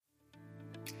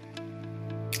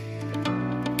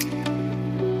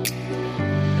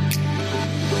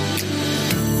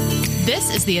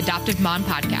This is the Adoptive Mom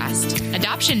Podcast.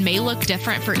 Adoption may look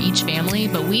different for each family,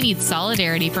 but we need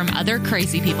solidarity from other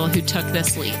crazy people who took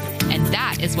this leap. And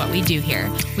that is what we do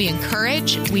here. We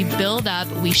encourage, we build up,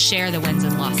 we share the wins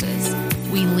and losses.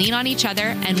 We lean on each other,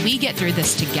 and we get through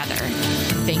this together.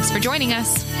 Thanks for joining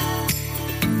us.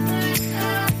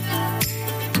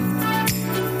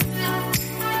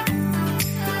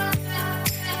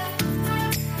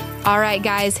 All right,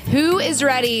 guys, who is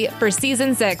ready for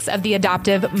season 6 of the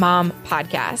Adoptive Mom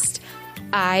Podcast?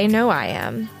 I know I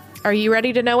am. Are you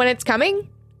ready to know when it's coming?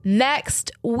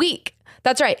 Next week.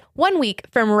 That's right. 1 week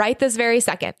from right this very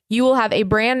second, you will have a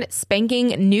brand spanking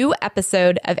new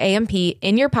episode of AMP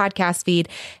in your podcast feed.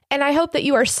 And I hope that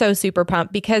you are so super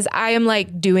pumped because I am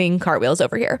like doing cartwheels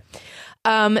over here.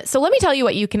 So let me tell you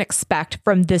what you can expect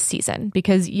from this season,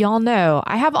 because y'all know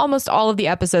I have almost all of the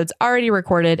episodes already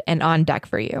recorded and on deck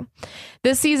for you.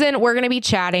 This season, we're going to be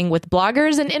chatting with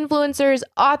bloggers and influencers,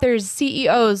 authors,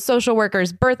 CEOs, social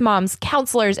workers, birth moms,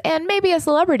 counselors, and maybe a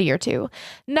celebrity or two.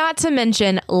 Not to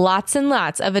mention lots and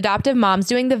lots of adoptive moms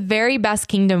doing the very best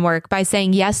kingdom work by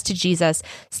saying yes to Jesus,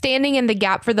 standing in the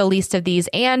gap for the least of these,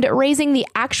 and raising the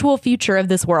actual future of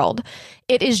this world.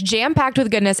 It is jam-packed with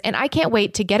goodness, and I can't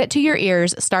wait to get it to your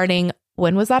ears starting,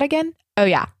 when was that again? Oh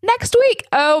yeah, next week.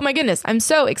 Oh my goodness, I'm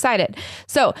so excited.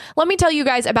 So let me tell you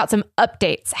guys about some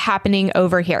updates happening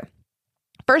over here.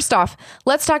 First off,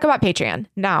 let's talk about Patreon.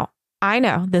 Now, I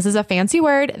know this is a fancy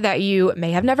word that you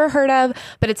may have never heard of,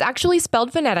 but it's actually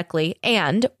spelled phonetically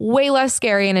and way less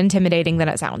scary and intimidating than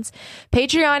it sounds.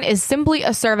 Patreon is simply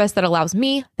a service that allows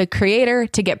me, the creator,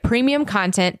 to get premium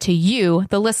content to you,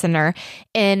 the listener,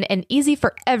 in an easy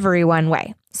for everyone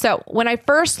way. So when I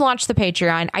first launched the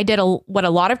Patreon, I did what a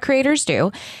lot of creators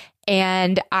do,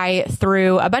 and I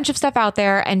threw a bunch of stuff out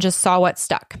there and just saw what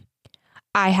stuck.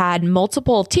 I had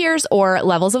multiple tiers or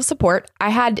levels of support.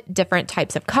 I had different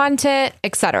types of content,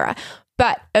 etc.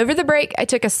 But over the break, I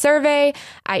took a survey,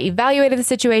 I evaluated the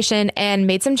situation, and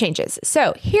made some changes.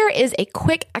 So here is a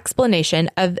quick explanation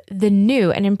of the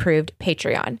new and improved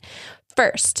Patreon.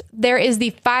 First, there is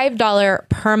the $5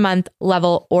 per month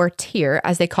level or tier,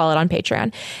 as they call it on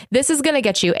Patreon. This is going to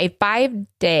get you a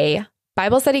 5-day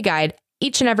Bible study guide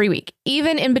each and every week,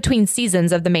 even in between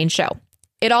seasons of the main show.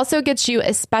 It also gets you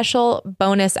a special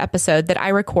bonus episode that I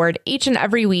record each and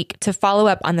every week to follow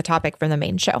up on the topic from the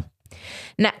main show.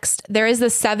 Next, there is the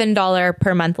 $7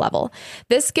 per month level.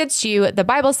 This gets you the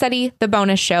Bible study, the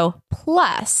bonus show,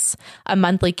 plus a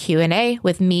monthly Q&A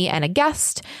with me and a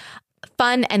guest,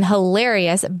 fun and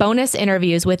hilarious bonus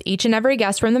interviews with each and every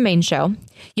guest from the main show.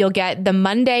 You'll get the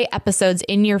Monday episodes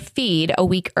in your feed a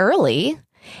week early,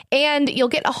 and you'll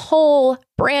get a whole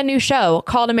brand new show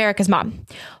called America's Mom.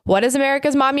 What is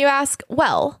America's Mom, you ask?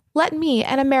 Well, let me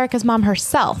and America's Mom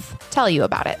herself tell you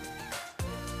about it.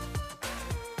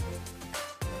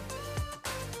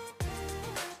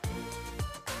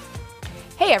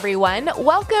 Hey everyone,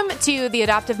 welcome to the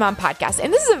Adoptive Mom Podcast.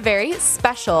 And this is a very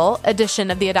special edition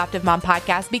of the Adoptive Mom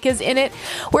Podcast because in it,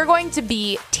 we're going to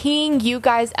be teeing you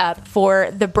guys up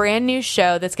for the brand new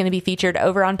show that's going to be featured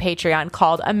over on Patreon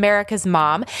called America's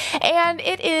Mom. And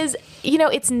it is,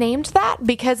 it's named that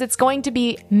because it's going to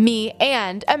be me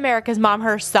and America's Mom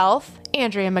herself,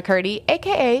 Andrea McCurdy,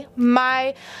 aka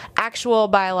my actual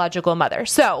biological mother.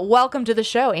 So welcome to the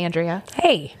show, Andrea.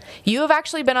 Hey. You have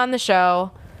actually been on the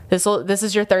show. This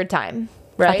is your third time,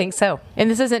 right? I think so. And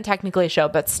this isn't technically a show,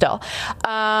 but still.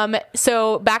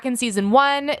 So back in season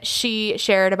 1, she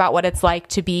shared about what it's like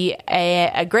to be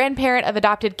a grandparent of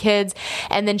adopted kids.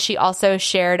 And then she also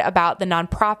shared about the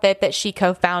nonprofit that she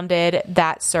co-founded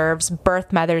that serves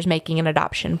birth mothers making an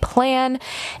adoption plan.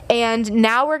 And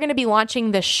now we're going to be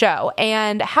launching this show.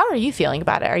 And how are you feeling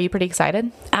about it? Are you pretty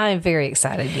excited? I'm very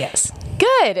excited, yes.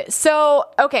 Good. So,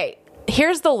 okay,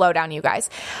 here's the lowdown, you guys.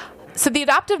 So the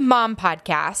Adoptive Mom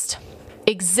Podcast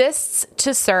exists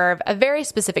to serve a very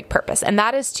specific purpose, and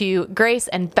that is to grace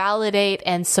and validate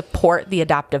and support the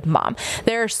adoptive mom.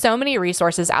 There are so many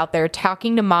resources out there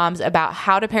talking to moms about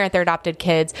how to parent their adopted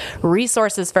kids,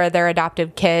 resources for their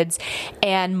adoptive kids,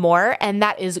 and more. And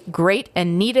that is great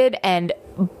and needed. And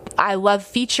I love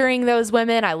featuring those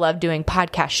women. I love doing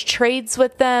podcast trades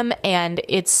with them. And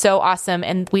it's so awesome.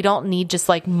 And we don't need just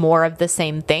like more of the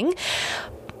same thing.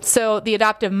 So the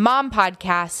Adoptive Mom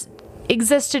Podcast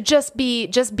exists to just be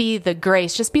the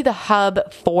grace, just be the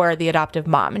hub for the adoptive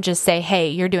mom and just say, hey,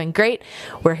 you're doing great.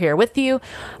 We're here with you.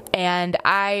 And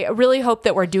I really hope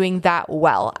that we're doing that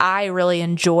well. I really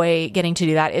enjoy getting to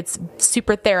do that. It's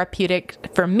super therapeutic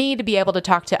for me to be able to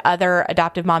talk to other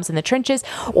adoptive moms in the trenches,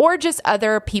 or just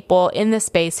other people in the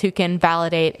space who can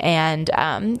validate and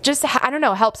just, I don't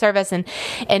know, help serve us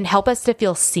and help us to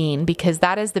feel seen, because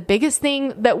that is the biggest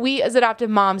thing that we as adoptive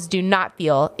moms do not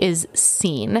feel is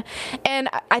seen. And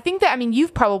I think that, I mean,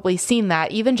 you've probably seen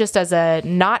that even just as a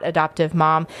not adoptive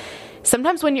mom.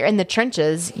 Sometimes when you're in the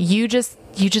trenches, you just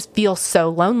feel so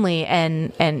lonely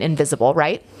and invisible,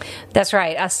 right? That's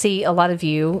right. I see a lot of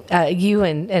you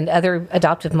and other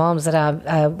adoptive moms that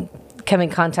I come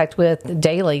in contact with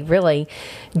daily, really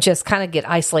just kind of get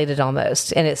isolated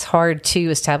almost. And it's hard to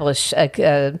establish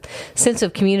a sense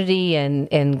of community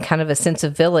and kind of a sense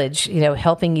of village,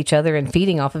 helping each other and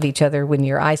feeding off of each other when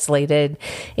you're isolated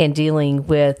and dealing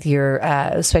with your,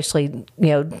 especially,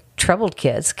 troubled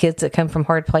kids that come from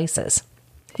hard places.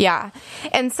 Yeah.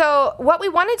 And so what we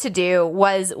wanted to do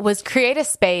was create a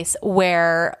space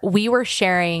where we were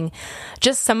sharing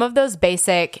just some of those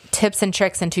basic tips and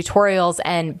tricks and tutorials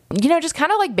and, just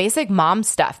kind of like basic mom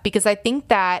stuff. Because I think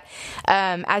that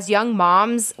as young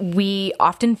moms, we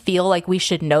often feel like we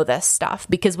should know this stuff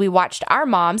because we watched our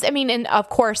moms. I mean, and of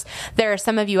course, there are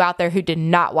some of you out there who did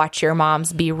not watch your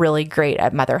moms be really great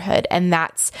at motherhood. And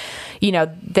that's,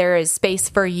 there is space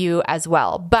for you as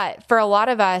well. But for a lot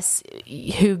of us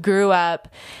who grew up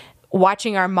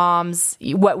watching our moms,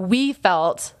 what we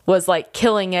felt was like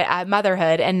killing it at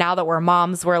motherhood. And now that we're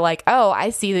moms, we're like, oh,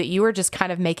 I see that you were just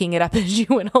kind of making it up as you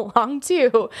went along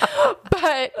too.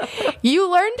 But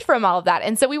you learned from all of that.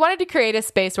 And so we wanted to create a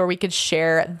space where we could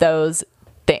share those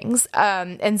things.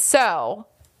 And so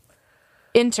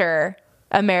enter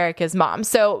America's Mom.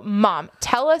 So Mom,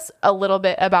 tell us a little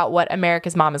bit about what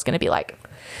America's Mom is going to be like.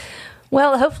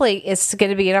 Well, hopefully it's going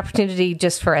to be an opportunity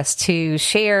just for us to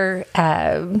share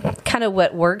kind of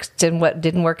what worked and what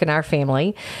didn't work in our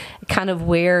family, kind of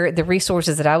where the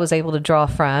resources that I was able to draw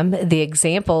from, the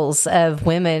examples of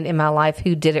women in my life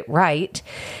who did it right,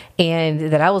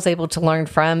 and that I was able to learn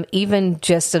from, even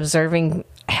just observing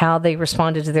how they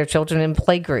responded to their children in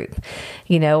play group,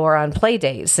 or on play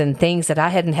dates and things that I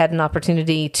hadn't had an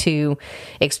opportunity to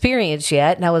experience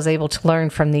yet. And I was able to learn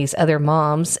from these other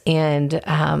moms. And,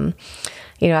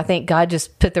 I think God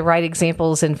just put the right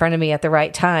examples in front of me at the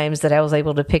right times that I was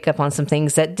able to pick up on some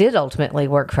things that did ultimately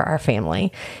work for our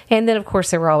family. And then, of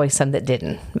course, there were always some that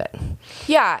didn't. But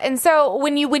yeah. And so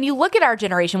when you look at our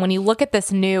generation, when you look at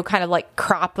this new kind of like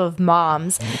crop of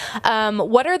moms,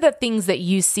 what are the things that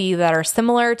you see that are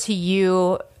similar to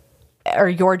you or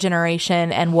your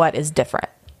generation, and what is different?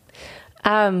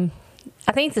 I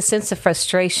think the sense of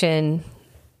frustration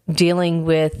dealing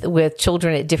with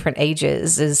children at different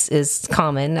ages is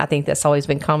common. I think that's always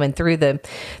been common through the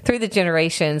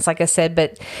generations, like I said,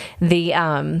 but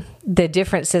the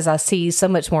difference is I see so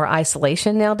much more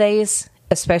isolation nowadays,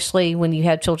 especially when you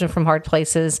have children from hard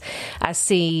places. I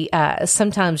see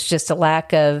sometimes just a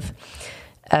lack of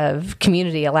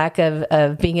community, a lack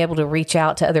of being able to reach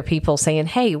out to other people saying,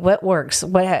 hey, what works?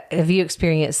 What have you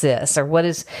experienced this? Or what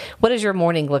does your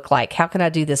morning look like? How can I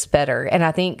do this better? And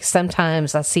I think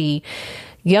sometimes I see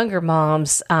younger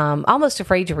moms almost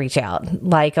afraid to reach out.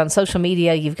 Like on social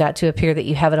media, you've got to appear that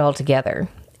you have it all together.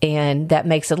 And that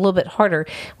makes it a little bit harder.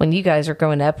 When you guys are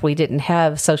growing up, we didn't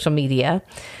have social media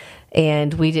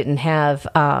and we didn't have,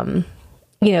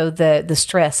 the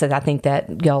stress that I think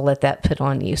that y'all let that put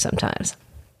on you sometimes.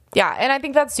 Yeah. And I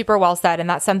think that's super well said. And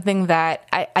that's something that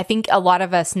I think a lot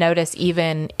of us notice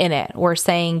even in it. We're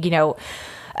saying,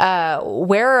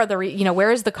 where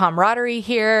is the camaraderie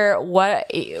here? What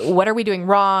are we doing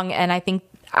wrong? And I think,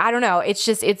 I don't know.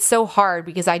 It's so hard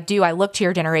because I look to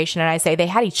your generation and I say they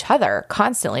had each other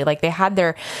constantly. Like they had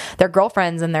their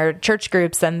girlfriends and their church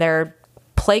groups and their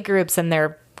play groups and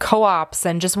their co-ops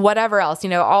and just whatever else,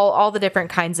 all the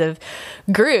different kinds of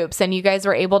groups. And you guys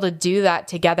were able to do that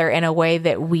together in a way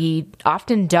that we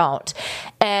often don't.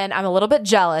 And I'm a little bit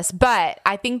jealous, but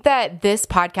I think that this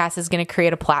podcast is going to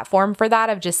create a platform for that,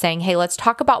 of just saying, hey, let's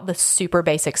talk about the super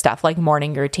basic stuff like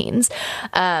morning routines.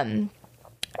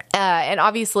 And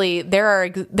obviously there are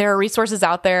resources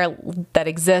out there that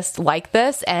exist like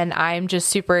this. And I'm just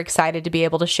super excited to be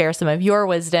able to share some of your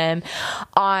wisdom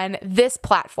on this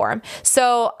platform.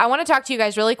 So I want to talk to you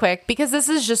guys really quick because this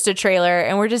is just a trailer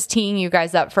and we're just teeing you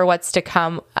guys up for what's to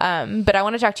come. But I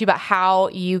want to talk to you about how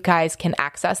you guys can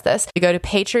access this. You go to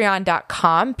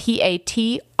patreon.com,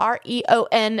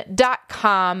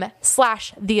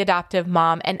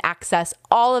 patreon.com/theadoptivemom and access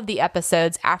all of the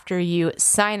episodes after you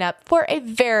sign up for a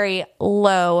very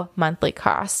low monthly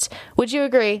cost. Would you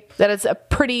agree that it's a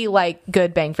pretty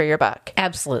good bang for your buck?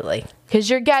 Absolutely.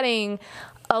 Because you're getting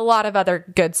a lot of other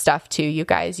good stuff too, you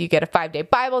guys. You get a 5-day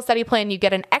Bible study plan. You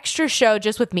get an extra show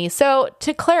just with me. So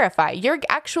to clarify, you're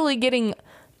actually getting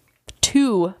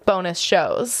 2 bonus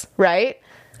shows, right?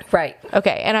 Right.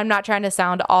 Okay. And I'm not trying to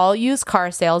sound all used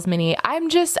car salesman-y.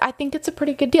 I think it's a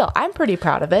pretty good deal. I'm pretty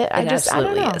proud of it. I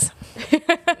don't know. Is.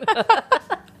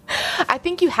 I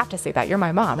think you have to say that. You're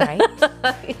my mom, right?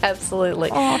 Absolutely.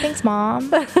 Oh, thanks,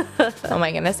 Mom. Oh,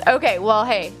 my goodness. Okay. Well,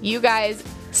 hey, you guys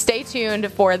stay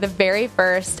tuned for the very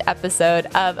first episode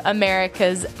of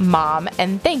America's Mom.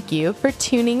 And thank you for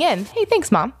tuning in. Hey,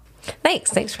 thanks, Mom.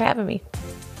 Thanks for having me.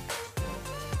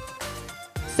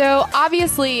 So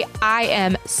obviously, I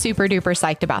am super duper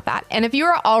psyched about that. And if you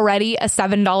are already a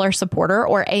 $7 supporter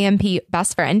or AMP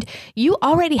best friend, you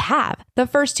already have the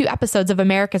first 2 episodes of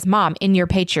America's Mom in your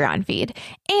Patreon feed.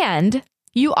 And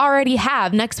you already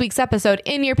have next week's episode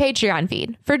in your Patreon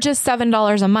feed for just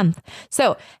 $7 a month.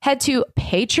 So head to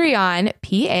Patreon,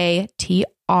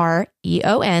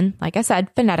 Patreon, like I said,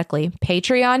 phonetically,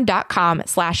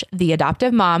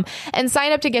 patreon.com/theadoptivemom and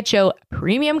sign up to get your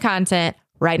premium content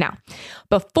right now.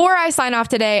 Before I sign off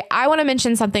today, I want to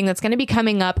mention something that's going to be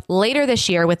coming up later this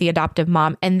year with The Adoptive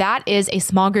Mom, and that is a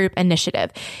small group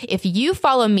initiative. If you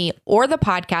follow me or the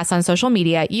podcast on social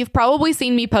media, you've probably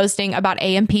seen me posting about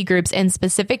AMP groups in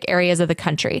specific areas of the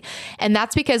country. And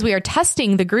that's because we are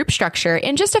testing the group structure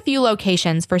in just a few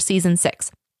locations for season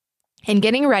 6. And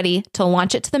getting ready to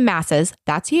launch it to the masses,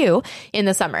 that's you, in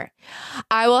the summer.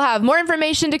 I will have more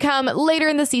information to come later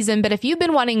in the season, but if you've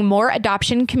been wanting more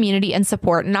adoption community and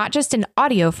support, not just in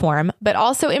audio form, but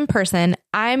also in person,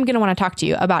 I'm going to want to talk to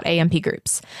you about AMP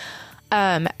groups.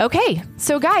 Okay.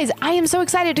 So guys, I am so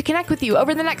excited to connect with you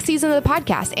over the next season of the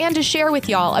podcast and to share with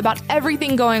y'all about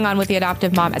everything going on with The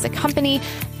Adoptive Mom as a company.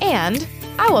 And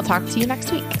I will talk to you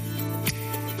next week.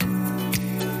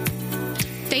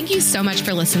 Thank you so much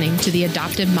for listening to the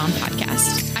Adoptive Mom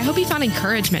Podcast. I hope you found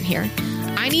encouragement here.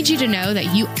 I need you to know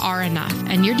that you are enough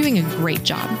and you're doing a great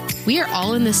job. We are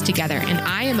all in this together and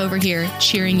I am over here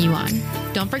cheering you on.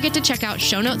 Don't forget to check out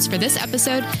show notes for this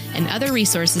episode and other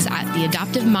resources at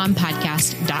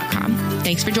theadoptivemompodcast.com.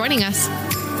 Thanks for joining us.